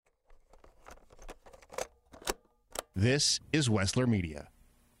This is Wessler Media.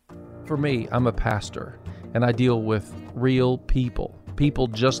 For me, I'm a pastor, and I deal with real people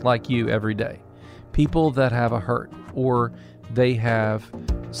just like you every day. People that have a hurt, or they have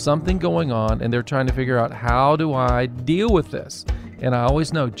something going on, and they're trying to figure out, how do I deal with this? And I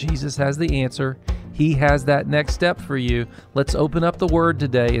always know Jesus has the answer. He has that next step for you. Let's open up the Word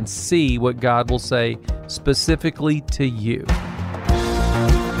today and see what God will say specifically to you.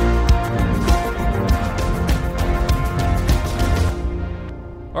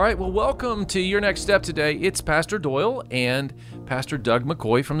 All right, well, welcome to Your Next Step today. It's Pastor Doyle and Pastor Doug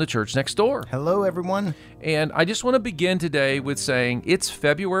McCoy from the church next door. Hello, everyone. And I just want to begin today with saying it's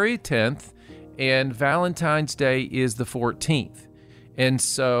February 10th, and Valentine's Day is the 14th. And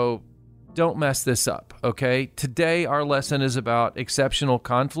so don't mess this up, okay? Today, our lesson is about exceptional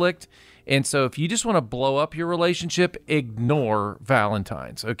conflict. And so if you just want to blow up your relationship, ignore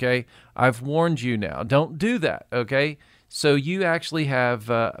Valentine's, okay? I've warned you now. Don't do that, okay? So you actually have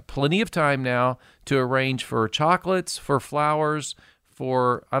plenty of time now to arrange for chocolates, for flowers,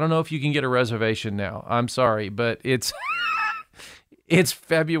 for, I don't know if you can get a reservation now. I'm sorry, but it's it's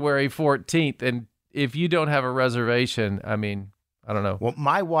February 14th. And if you don't have a reservation, I mean, I don't know. Well,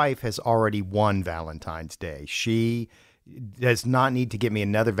 my wife has already won Valentine's Day. She does not need to get me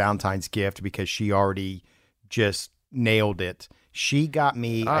another Valentine's gift because she already just nailed it. She got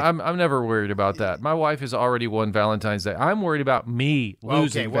me... I'm never worried about that. My wife has already won Valentine's Day. I'm worried about me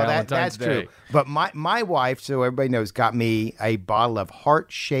losing Valentine's Day. True. But my wife, so everybody knows, got me a bottle of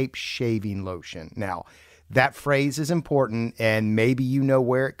heart-shaped shaving lotion. Now, that phrase is important, and maybe you know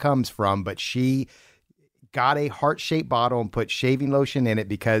where it comes from, but she got a heart-shaped bottle and put shaving lotion in it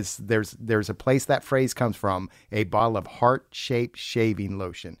because there's a place that phrase comes from, a bottle of heart-shaped shaving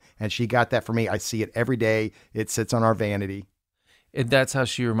lotion. And she got that for me. I see it every day. It sits on our vanity. And that's how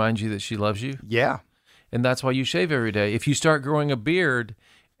she reminds you that she loves you? Yeah. And that's why you shave every day. If you start growing a beard,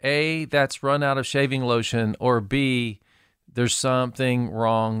 A, that's run out of shaving lotion, or B, there's something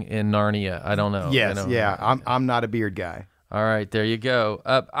wrong in Narnia. I don't know. Yes, yeah. I'm not a beard guy. All right, there you go.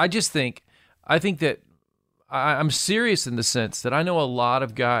 I think that I'm serious in the sense that I know a lot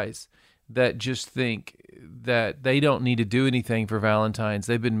of guys that just think that they don't need to do anything for Valentine's.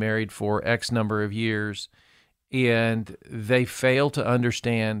 They've been married for X number of years, and they fail to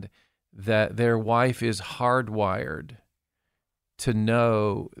understand that their wife is hardwired to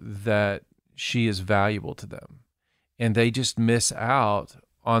know that she is valuable to them. And they just miss out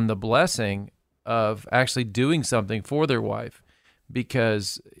on the blessing of actually doing something for their wife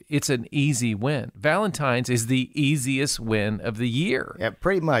because it's an easy win. Valentine's is the easiest win of the year. Yeah,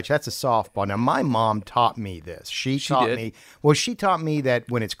 pretty much. That's a softball. Now, my mom taught me this. She taught me that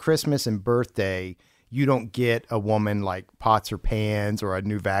when it's Christmas and birthday, you don't get a woman like pots or pans or a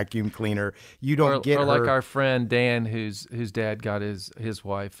new vacuum cleaner. You don't get her. Or like our friend Dan, whose dad got his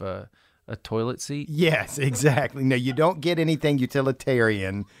wife a toilet seat. Yes, exactly. No, you don't get anything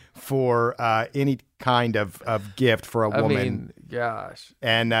utilitarian for any kind of gift for a woman. I mean, gosh.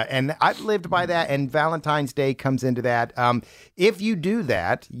 And I've lived by that, and Valentine's Day comes into that. If you do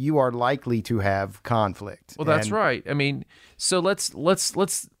that, you are likely to have conflict. Well, that's right. I mean, so let's.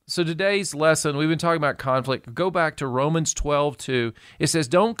 So today's lesson, we've been talking about conflict. Go back to Romans 12:2. It says,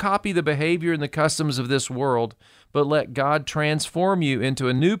 "Don't copy the behavior and the customs of this world, but let God transform you into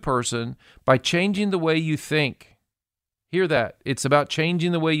a new person by changing the way you think." Hear that. It's about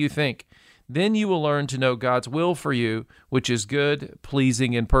changing the way you think. Then you will learn to know God's will for you, which is good,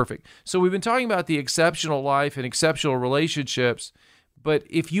 pleasing, and perfect. So we've been talking about the exceptional life and exceptional relationships, but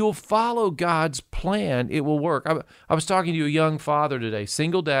if you'll follow God's plan, it will work. I was talking to a young father today,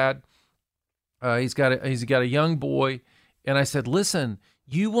 single dad. He's got a young boy, and I said, "Listen,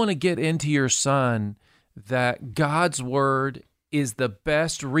 you want to get into your son that God's word is the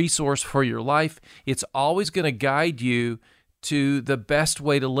best resource for your life. It's always going to guide you to the best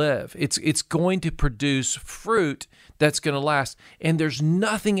way to live. It's going to produce fruit that's going to last, and there's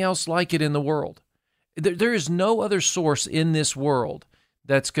nothing else like it in the world. There is no other source in this world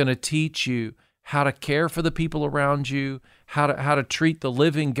that's going to teach you how to care for the people around you, how to treat the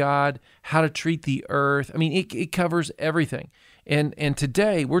living God, how to treat the earth. I mean, it covers everything. And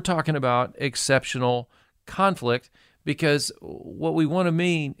today we're talking about exceptional conflict, because what we want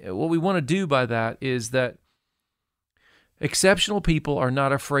to do by that is that exceptional people are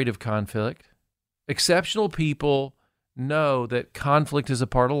not afraid of conflict. Exceptional people know that conflict is a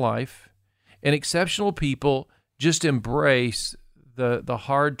part of life, and exceptional people just embrace the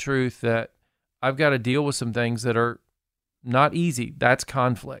hard truth that I've got to deal with some things that are not easy. That's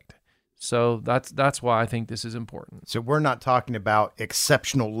conflict. So that's why I think this is important. So we're not talking about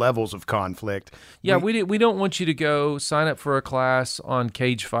exceptional levels of conflict. Yeah, we don't want you to go sign up for a class on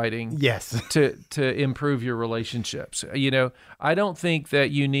cage fighting. Yes. to improve your relationships. I don't think that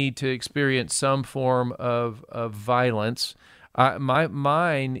you need to experience some form of violence.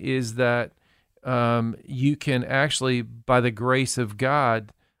 Mine is that you can actually, by the grace of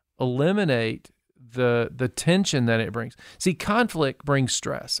God, eliminate the tension that it brings. See, conflict brings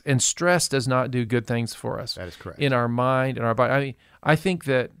stress, and stress does not do good things for us. That is correct. In our mind and our body. I mean, I think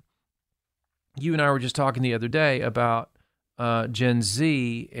that you and I were just talking the other day about Gen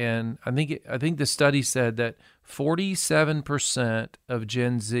Z, and I think the study said that 47% of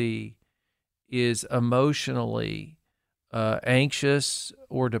Gen Z is emotionally anxious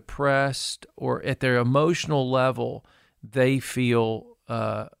or depressed, or at their emotional level, they feel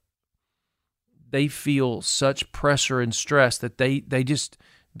such pressure and stress that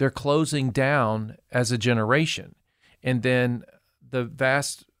they're closing down as a generation. And then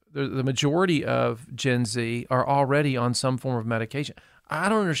the majority of Gen Z are already on some form of medication. I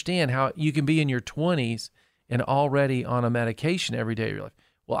don't understand how you can be in your 20s and already on a medication every day of your life.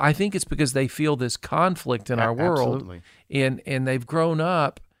 Well, I think it's because they feel this conflict in our world. Absolutely. And they've grown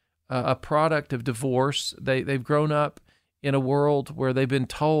up a product of divorce. They've grown up in a world where they've been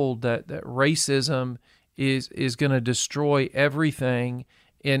told that racism is going to destroy everything,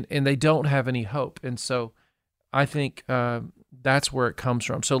 and they don't have any hope. And so I think that's where it comes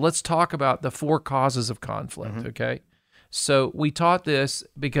from. So let's talk about the 4 causes of conflict, okay? So we taught this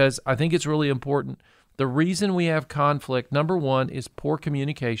because I think it's really important. The reason we have conflict, number 1, is poor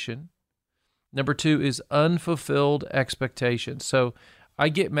communication. Number 2 is unfulfilled expectations. So I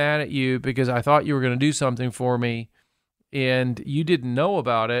get mad at you because I thought you were going to do something for me, and you didn't know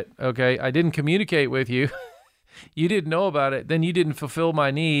about it, okay? I didn't communicate with you. You didn't know about it. Then you didn't fulfill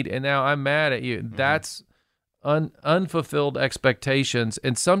my need, and now I'm mad at you. That's unfulfilled expectations,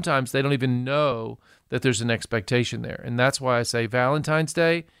 and sometimes they don't even know that there's an expectation there. And that's why I say Valentine's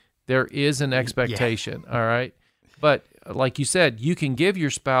Day, there is an expectation, all right? But like you said, you can give your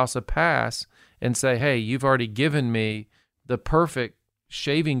spouse a pass and say, hey, you've already given me the perfect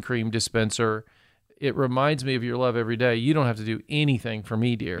shaving cream dispenser. It reminds me of your love every day. You don't have to do anything for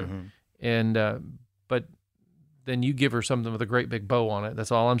me, dear. And but then you give her something with a great big bow on it.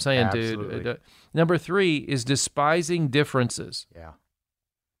 That's all I'm saying, Absolutely. dude. Number 3 is despising differences. Yeah.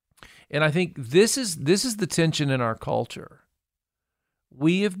 And I think this is the tension in our culture.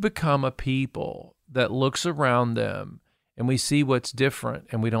 We have become a people that looks around them and we see what's different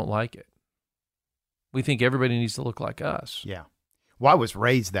and we don't like it. We think everybody needs to look like us. Yeah. Well, I was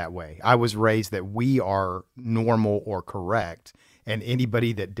raised that way. I was raised that we are normal or correct, and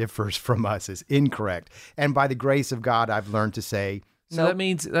anybody that differs from us is incorrect. And by the grace of God, I've learned to say, So that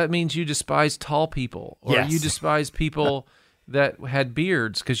means you despise tall people, or Yes. you despise people that had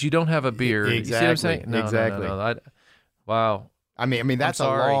beards because you don't have a beard. You see what I'm saying? No, Exactly. No. Wow. I mean, that's a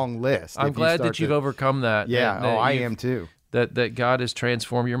sorry. long list. I'm glad that you've overcome that. Yeah. that I you've- am too. That God has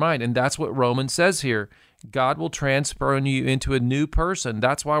transformed your mind. And that's what Romans says here. God will transform you into a new person.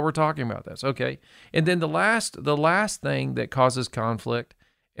 That's why we're talking about this. Okay. And then the last thing that causes conflict,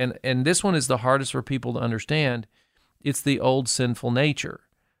 and this one is the hardest for people to understand, it's the old sinful nature.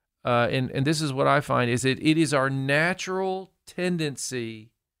 And this is what I find is it is our natural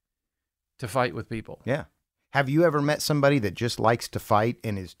tendency to fight with people. Yeah. Have you ever met somebody that just likes to fight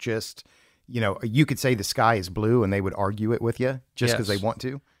and is just, you could say the sky is blue and they would argue it with you just because Yes. they want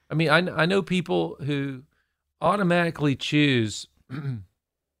to? I mean, I know people who automatically choose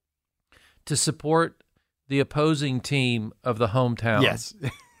to support the opposing team of the hometown. Yes.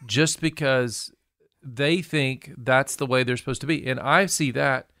 Just because they think that's the way they're supposed to be. And I see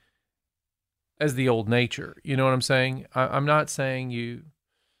that as the old nature. You know what I'm saying? I'm not saying you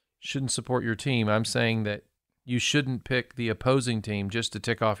shouldn't support your team. I'm saying that you shouldn't pick the opposing team just to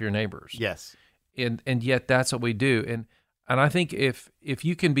tick off your neighbors. Yes. And yet that's what we do. And I think if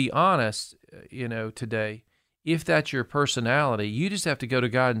you can be honest, today, if that's your personality, you just have to go to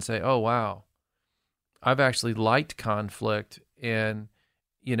God and say, oh, wow, I've actually liked conflict. And,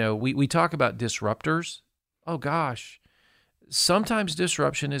 we talk about disruptors. Oh, gosh, sometimes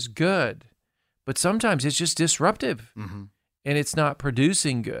disruption is good, but sometimes it's just disruptive and it's not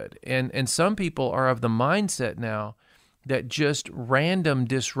producing good. And some people are of the mindset now that just random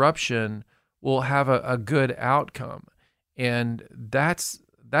disruption will have a good outcome. And that's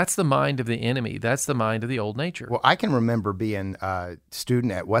the mind of the enemy. That's the mind of the old nature. Well, I can remember being a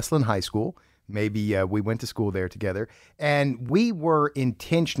student at Westland High School. Maybe we went to school there together, and we were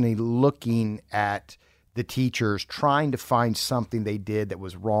intentionally looking at the teachers trying to find something they did that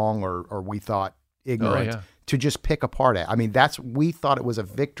was wrong or we thought ignorant to just pick apart at. I mean, we thought it was a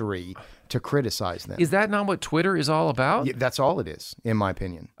victory to criticize them. Is that not what Twitter is all about? Yeah, that's all it is, in my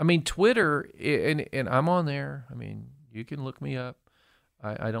opinion. I mean, Twitter, and I'm on there. I mean, you can look me up.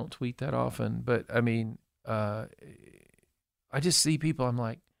 I don't tweet that often, but I mean, I just see people, I'm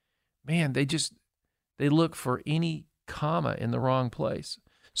like, man, they look for any comma in the wrong place.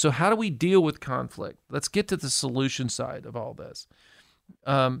 So how do we deal with conflict? Let's get to the solution side of all this.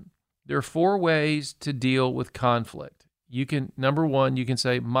 There are 4 ways to deal with conflict. Number 1, you can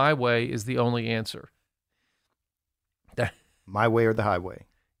say, my way is the only answer. My way or the highway.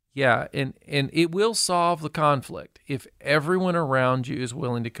 Yeah, and it will solve the conflict if everyone around you is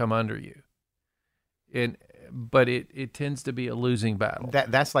willing to come under you. But it tends to be a losing battle.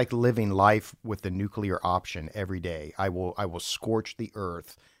 That's like living life with the nuclear option every day. I will scorch the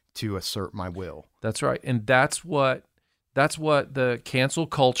earth to assert my will. That's right, and that's what the cancel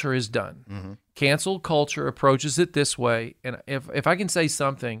culture has done. Mm-hmm. Cancel culture approaches it this way, and if I can say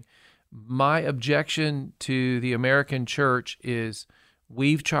something, my objection to the American church is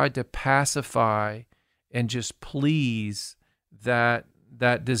we've tried to pacify and just please that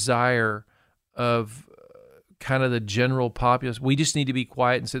desire of kind of the general populace. We just need to be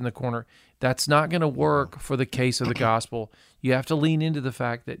quiet and sit in the corner. That's not going to work for the case of the gospel. You have to lean into the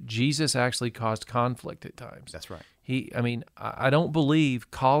fact that Jesus actually caused conflict at times. That's right. I don't believe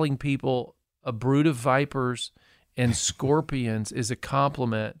calling people a brood of vipers and scorpions is a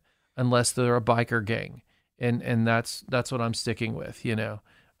compliment unless they're a biker gang. And that's what I'm sticking with,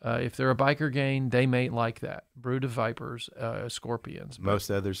 If they're a biker gang, they may like that. Brood of vipers, scorpions. Most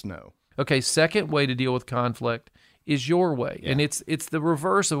others no. Okay, second way to deal with conflict is your way. Yeah. And it's the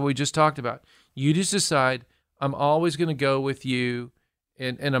reverse of what we just talked about. You just decide, I'm always going to go with you,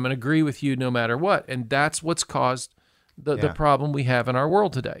 and I'm going to agree with you no matter what. And that's what's caused the problem we have in our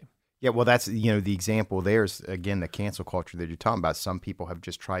world today. Yeah, well, that's, the example there's, again, the cancel culture that you're talking about. Some people have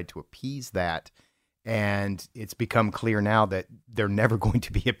just tried to appease that, and it's become clear now that they're never going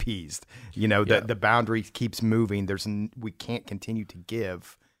to be appeased. The boundary keeps moving. We can't continue to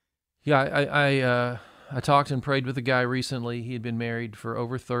give. Yeah, I talked and prayed with a guy recently. He had been married for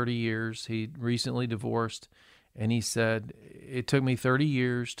over 30 years. He recently divorced, and he said, it took me 30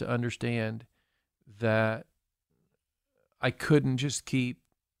 years to understand that I couldn't just keep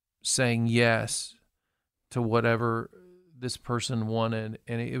saying yes to whatever this person wanted,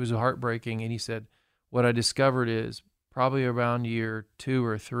 and it was heartbreaking. And he said, what I discovered is probably around year 2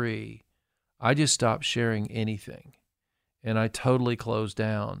 or 3, I just stopped sharing anything, and I totally closed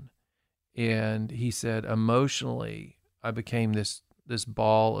down. And he said, emotionally, I became this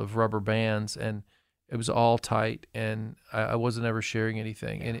ball of rubber bands, and it was all tight, and I wasn't ever sharing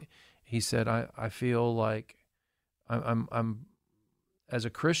anything. Yeah. And he said, I feel like I'm as a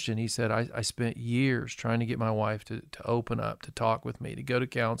Christian, he said, I spent years trying to get my wife to open up, to talk with me, to go to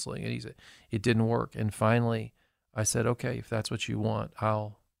counseling. And he said, it didn't work. And finally I said, okay, if that's what you want,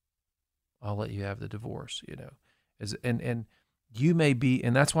 I'll let you have the divorce, and you may be,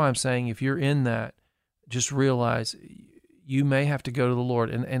 and that's why I'm saying, if you're in that, just realize you may have to go to the Lord.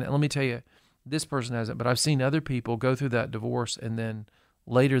 And let me tell you, this person hasn't, but I've seen other people go through that divorce, and then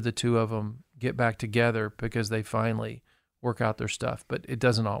later the two of them get back together because they finally work out their stuff. But it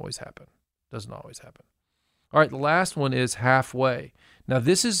doesn't always happen. All right, the last one is halfway. Now,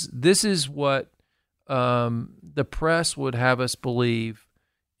 this is what the press would have us believe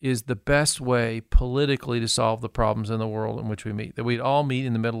is the best way politically to solve the problems in the world in which we meet, that we'd all meet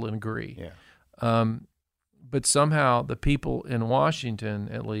in the middle and agree. Yeah. But somehow the people in Washington,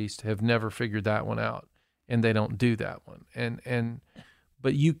 at least, have never figured that one out, and they don't do that one.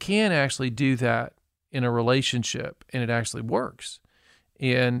 But you can actually do that in a relationship, and it actually works.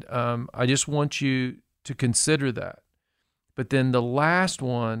 And I just want you to consider that. But then the last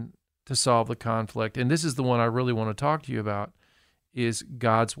one to solve the conflict, and this is the one I really want to talk to you about, is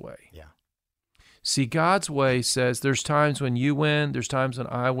God's way. Yeah. See, God's way says there's times when you win, there's times when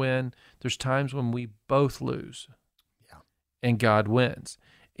I win, there's times when we both lose. Yeah. And God wins.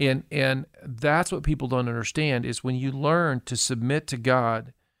 And that's what people don't understand is when you learn to submit to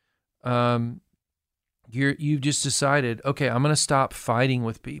God, you've just decided, okay, I'm going to stop fighting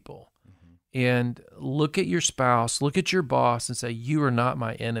with people. Mm-hmm. And look at your spouse, look at your boss and say, you are not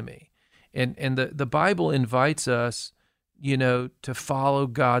my enemy. And the Bible invites us, to follow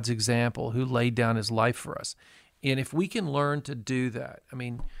God's example, who laid down his life for us. And if we can learn to do that,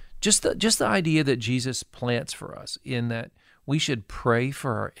 just the idea that Jesus plants for us in that we should pray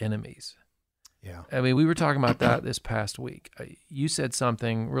for our enemies. Yeah. I mean, we were talking about that this past week. You said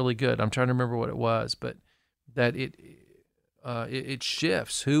something really good. I'm trying to remember what it was, but that it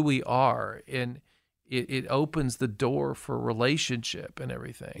shifts who we are, and it opens the door for relationship and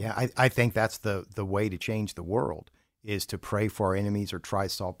everything. Yeah, I think that's the way to change the world, is to pray for our enemies or try to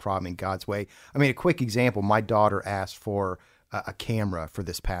solve problem in God's way. I mean, a quick example, my daughter asked for a camera for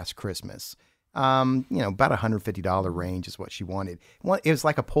this past Christmas. About $150 range is what she wanted. It was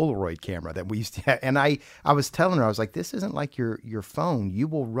like a Polaroid camera that we used to have. And I was telling her, I was like, this isn't like your phone. You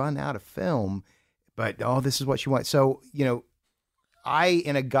will run out of film, but this is what she wants. So, I,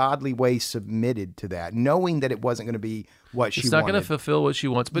 in a godly way, submitted to that, knowing that it wasn't going to be what she wanted. It's not going to fulfill what she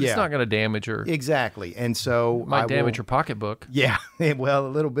wants, but it's not going to damage her. Exactly. And so might damage her pocketbook. Yeah, well, a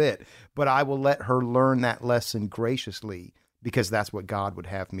little bit. But I will let her learn that lesson graciously, because that's what God would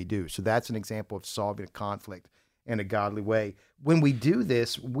have me do. So that's an example of solving a conflict in a godly way. When we do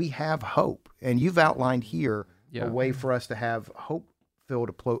this, we have hope. And you've outlined here a way for us to have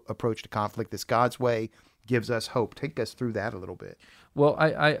hope-filled approach to conflict. This God's way gives us hope. Take us through that a little bit. Well,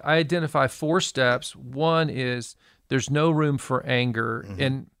 I identify 4 steps. One is there's no room for anger. Mm-hmm.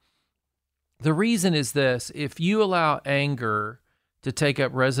 And the reason is this: if you allow anger to take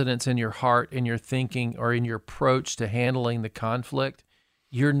up residence in your heart, in your thinking, or in your approach to handling the conflict,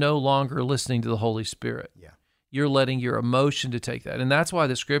 you're no longer listening to the Holy Spirit. Yeah. You're letting your emotion to take that. And that's why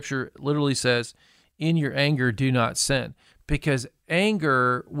the scripture literally says, in your anger, do not sin. Because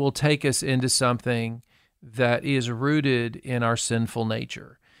anger will take us into something that is rooted in our sinful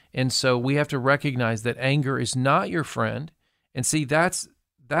nature. And so we have to recognize that anger is not your friend. And see, that's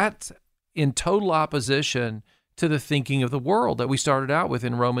in total opposition to the thinking of the world that we started out with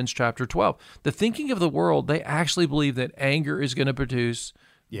in Romans chapter 12. The thinking of the world, they actually believe that anger is going to produce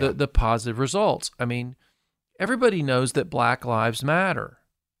the positive results. I mean, everybody knows that Black Lives Matter,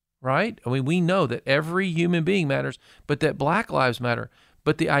 right? I mean, we know that every human being matters, but that Black Lives Matter.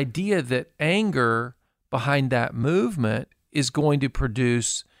 But the idea that anger behind that movement is going to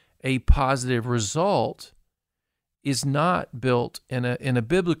produce a positive result is not built in a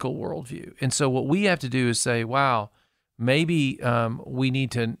biblical worldview. And so what we have to do is say, wow, maybe we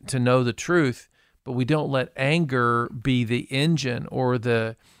need to know the truth, but we don't let anger be the engine or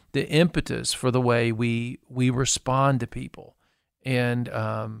the impetus for the way we respond to people. And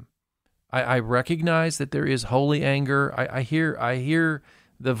I recognize that there is holy anger. I hear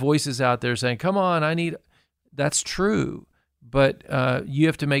the voices out there saying, come on, that's true. But you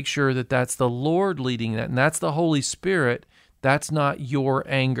have to make sure that that's the Lord leading that, and that's the Holy Spirit. That's not your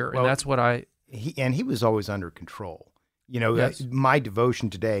anger, and that's what He was always under control. Yes. My devotion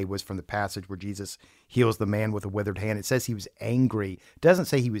today was from the passage where Jesus heals the man with a withered hand. It says he was angry. It doesn't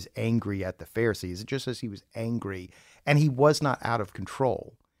say he was angry at the Pharisees. It just says he was angry, and he was not out of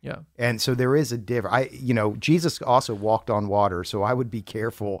control. Yeah. And so there is a difference. Jesus also walked on water, so I would be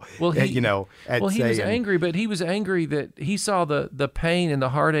careful. Well, he was angry, but he was angry that he saw the pain and the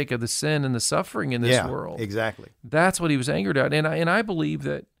heartache of the sin and the suffering in this world. Exactly. That's what he was angered at. And I believe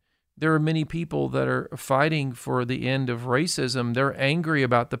that there are many people that are fighting for the end of racism. They're angry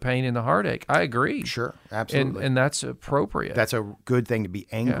about the pain and the heartache. I agree. Sure, absolutely. And that's appropriate. That's a good thing to be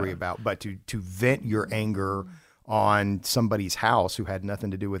angry about, but to vent your anger on somebody's house who had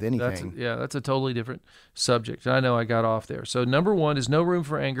nothing to do with anything. That's a totally different subject. I know I got off there. So number 1 is no room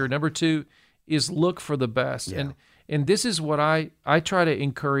for anger. Number 2 is look for the best. Yeah. And this is what I try to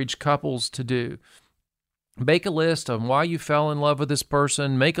encourage couples to do. Make a list of why you fell in love with this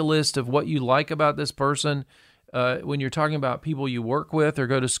person. Make a list of what you like about this person. When you're talking about people you work with or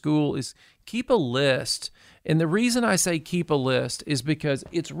go to school, is keep a list. And the reason I say keep a list is because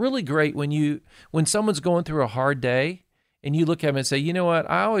it's really great when someone's going through a hard day and you look at them and say, you know what,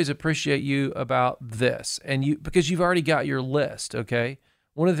 I always appreciate you about this, because you've already got your list. Okay.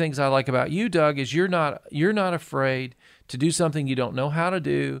 One of the things I like about you, Doug, is you're not afraid to do something you don't know how to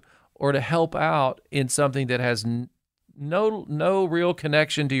do, or to help out in something that has no real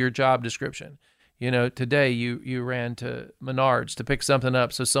connection to your job description. Today you ran to Menards to pick something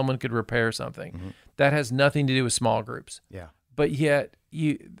up so someone could repair something. Mm-hmm. That has nothing to do with small groups. Yeah. But yet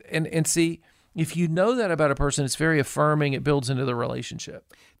and see, if you know that about a person, it's very affirming. It builds into the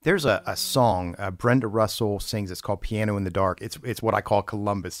relationship. There's a song Brenda Russell sings. It's called Piano in the Dark. It's what I call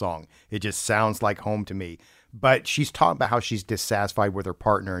Columbus song. It just sounds like home to me. But she's talking about how she's dissatisfied with her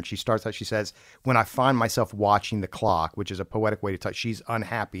partner. And she starts out, she says, when I find myself watching the clock, which is a poetic way to touch, she's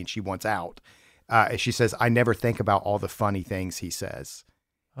unhappy and she wants out. She says, I never think about all the funny things he says.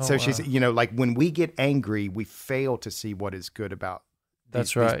 So she's, like when we get angry, we fail to see what is good about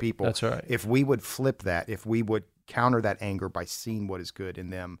these people. That's right. If we would flip that, if we would counter that anger by seeing what is good in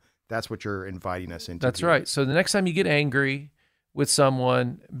them. That's what you're inviting us into. That's right. So the next time you get angry with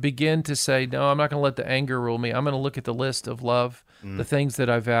someone, begin to say, no, I'm not going to let the anger rule me. I'm going to look at the list of love, the things that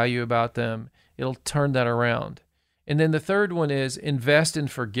I value about them. It'll turn that around. And then the third one is invest in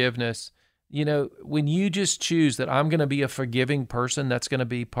forgiveness. You know, when you just choose that I'm going to be a forgiving person, that's going to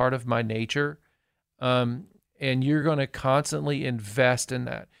be part of my nature, and you're going to constantly invest in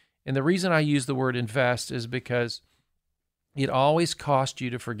that. And the reason I use the word invest is because it always costs you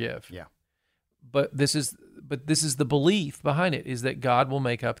to forgive. Yeah. But this is the belief behind it, is that God will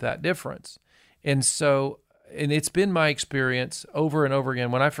make up that difference. And so, and it's been my experience over and over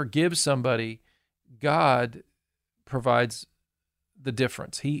again, when I forgive somebody, God provides the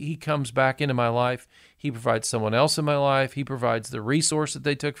difference. He comes back into my life. He provides someone else in my life. He provides the resource that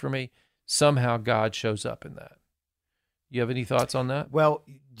they took from me. Somehow God shows up in that. You have any thoughts on that? Well,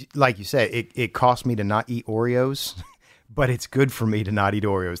 like you said, it cost me to not eat Oreos, but it's good for me to not eat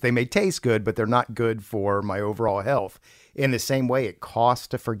Oreos. They may taste good, but they're not good for my overall health. In the same way, it costs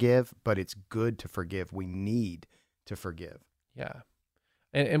to forgive, but it's good to forgive. We need to forgive. Yeah.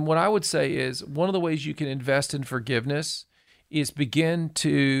 And what I would say is one of the ways you can invest in forgiveness is begin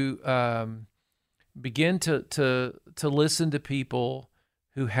to listen to people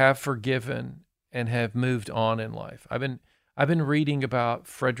who have forgiven and have moved on in life. I've been reading about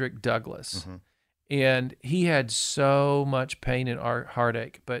Frederick Douglass, and he had so much pain and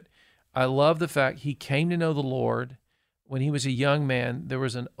heartache. But I love the fact he came to know the Lord when he was a young man. There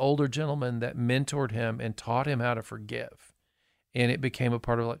was an older gentleman that mentored him and taught him how to forgive, and it became a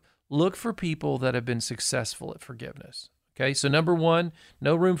part of life. Look for people that have been successful at forgiveness. Okay, so number 1,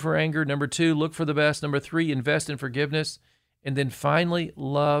 no room for anger. Number 2, look for the best. Number 3, invest in forgiveness. And then finally,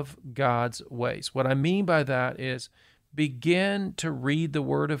 love God's ways. What I mean by that is begin to read the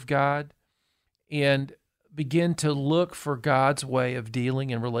Word of God and begin to look for God's way of dealing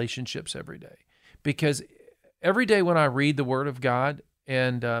in relationships every day. Because every day when I read the Word of God,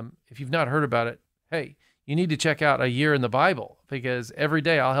 and if you've not heard about it, hey, you need to check out A Year in the Bible, because every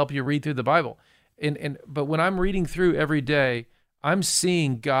day I'll help you read through the Bible. But when I'm reading through every day, I'm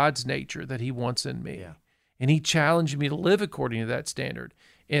seeing God's nature that He wants in me. Yeah. And He challenged me to live according to that standard.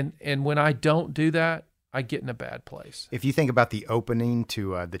 And when I don't do that, I get in a bad place. If you think about the opening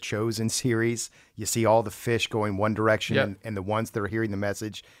to the Chosen series, you see all the fish going one direction, and the ones that are hearing the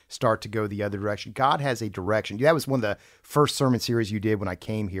message start to go the other direction. God has a direction. That was one of the first sermon series you did when I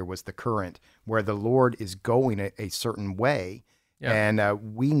came here, was The Current, where the Lord is going a certain way, and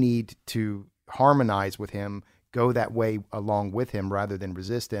we need to harmonize with Him, go that way along with Him rather than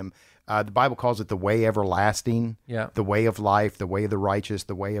resist Him. The Bible calls it the way everlasting, the way of life, the way of the righteous,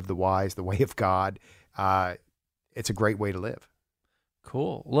 the way of the wise, the way of God. It's a great way to live.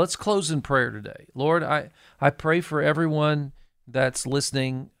 Cool. Let's close in prayer today. Lord, I pray for everyone that's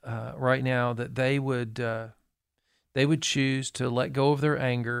listening right now, that they would choose to let go of their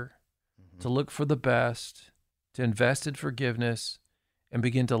anger, to look for the best, to invest in forgiveness, and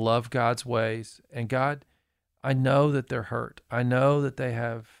begin to love God's ways. And God, I know that they're hurt. I know that they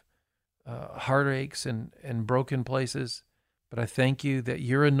have heartaches and broken places, but I thank You that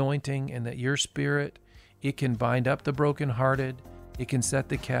Your anointing and that Your Spirit, it can bind up the brokenhearted, it can set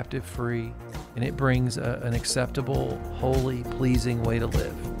the captive free, and it brings an acceptable, holy, pleasing way to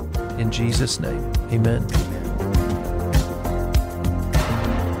live. In Jesus' name, amen.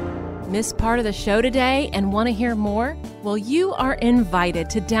 Missed part of the show today and want to hear more? Well, you are invited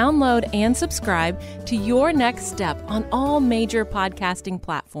to download and subscribe to Your Next Step on all major podcasting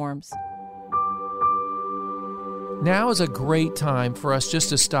platforms. Now is a great time for us just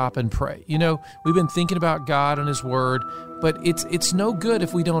to stop and pray. You know, we've been thinking about God and His Word, but it's no good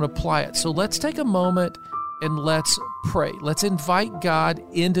if we don't apply it. So let's take a moment and let's pray. Let's invite God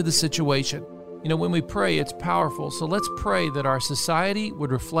into the situation. You know, when we pray, it's powerful. So let's pray that our society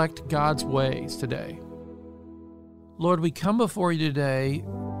would reflect God's ways today. Lord, we come before You today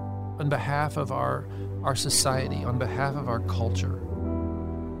on behalf of our society, on behalf of our culture.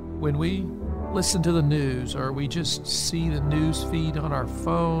 When we listen to the news, or we just see the news feed on our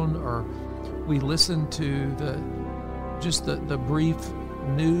phone, or we listen to the brief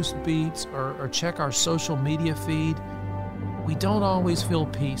news beats, or check our social media feed, we don't always feel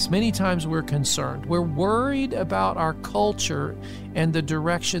peace. Many times we're concerned. We're worried about our culture and the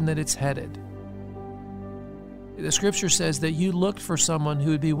direction that it's headed. The Scripture says that You looked for someone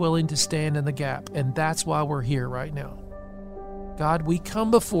who would be willing to stand in the gap, and that's why we're here right now. God, we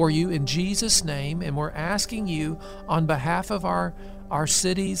come before You in Jesus' name, and we're asking You on behalf of our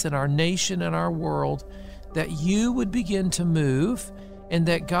cities and our nation and our world that You would begin to move and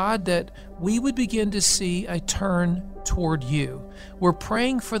that, God, that we would begin to see a turn toward you. We're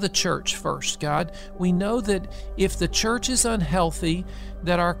praying for the church first, God. We know that if the church is unhealthy,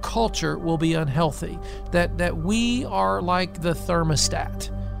 that our culture will be unhealthy, that we are like the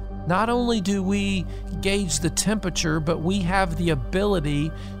thermostat. Not only do we gauge the temperature, but we have the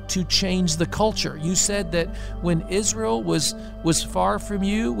ability to change the culture. You said that when Israel was far from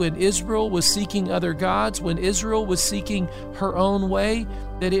you, when Israel was seeking other gods, when Israel was seeking her own way,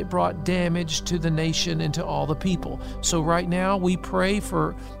 that it brought damage to the nation and to all the people. So right now we pray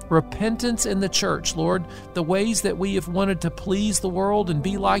for repentance in the church, Lord, the ways that we have wanted to please the world and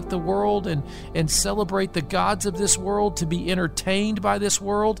be like the world and celebrate the gods of this world, to be entertained by this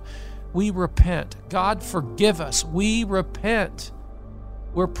world. We repent. God, forgive us. We repent.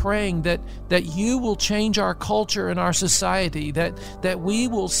 We're praying that you will change our culture and our society, that we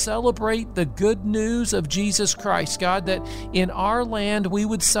will celebrate the good news of Jesus Christ, God, that in our land we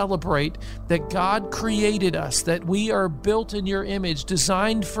would celebrate that God created us, that we are built in your image,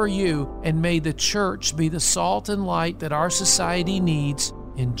 designed for you, and may the church be the salt and light that our society needs.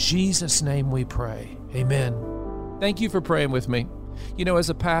 In Jesus' name we pray. Amen. Thank you for praying with me. You know, as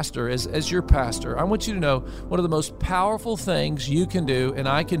a pastor, as your pastor, I want you to know one of the most powerful things you can do and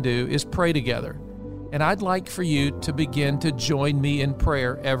I can do is pray together. And I'd like for you to begin to join me in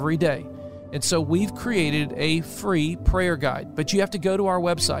prayer every day. And so we've created a free prayer guide, but you have to go to our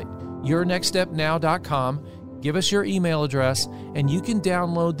website, yournextstepnow.com, give us your email address, and you can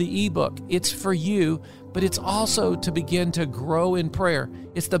download the ebook. It's for you, but it's also to begin to grow in prayer.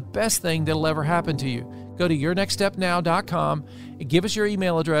 It's the best thing that'll ever happen to you. Go to yournextstepnow.com, give us your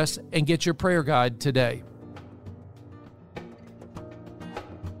email address, and get your prayer guide today.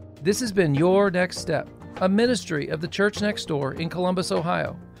 This has been Your Next Step, a ministry of the Church Next Door in Columbus,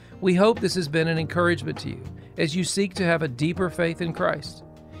 Ohio. We hope this has been an encouragement to you as you seek to have a deeper faith in Christ.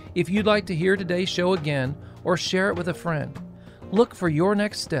 If you'd like to hear today's show again or share it with a friend, look for Your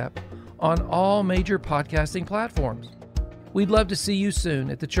Next Step on all major podcasting platforms. We'd love to see you soon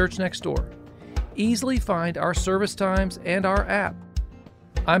at the Church Next Door. Easily find our service times and our app.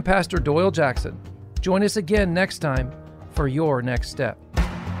 I'm Pastor Doyle Jackson. Join us again next time for Your Next Step.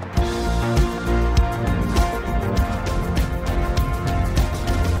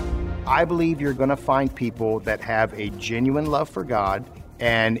 I believe you're going to find people that have a genuine love for God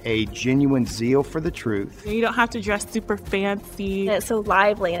and a genuine zeal for the truth. You don't have to dress super fancy. It's so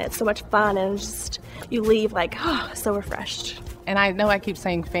lively and it's so much fun, and just you leave like, oh, so refreshed. And I know I keep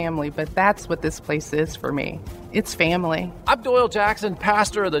saying family, but that's what this place is for me. It's family. I'm Doyle Jackson,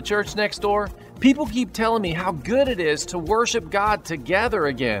 pastor of the Church Next Door. People keep telling me how good it is to worship God together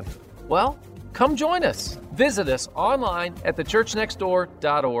again. Well, come join us. Visit us online at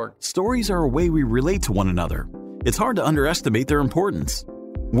thechurchnextdoor.org. Stories are a way we relate to one another. It's hard to underestimate their importance.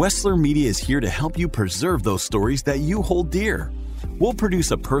 Wessler Media is here to help you preserve those stories that you hold dear. We'll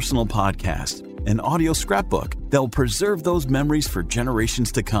produce a personal podcast, an audio scrapbook that will preserve those memories for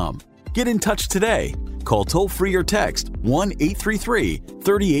generations to come. Get in touch today. Call toll-free or text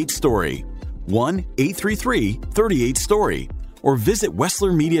 1-833-38-STORY, 1-833-38-STORY, or visit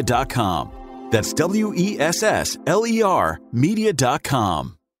WesslerMedia.com. That's WESSLER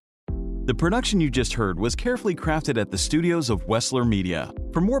Media.com. The production you just heard was carefully crafted at the studios of Wessler Media.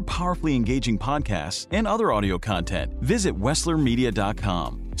 For more powerfully engaging podcasts and other audio content, visit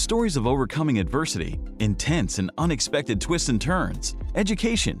WesslerMedia.com. Stories of overcoming adversity, intense and unexpected twists and turns,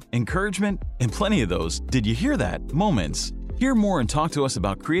 education, encouragement, and plenty of those, did you hear that, moments. Hear more and talk to us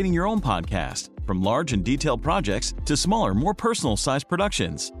about creating your own podcast, from large and detailed projects to smaller, more personal-sized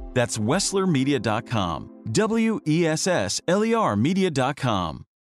productions. That's WesslerMedia.com. WESSLER Media.com.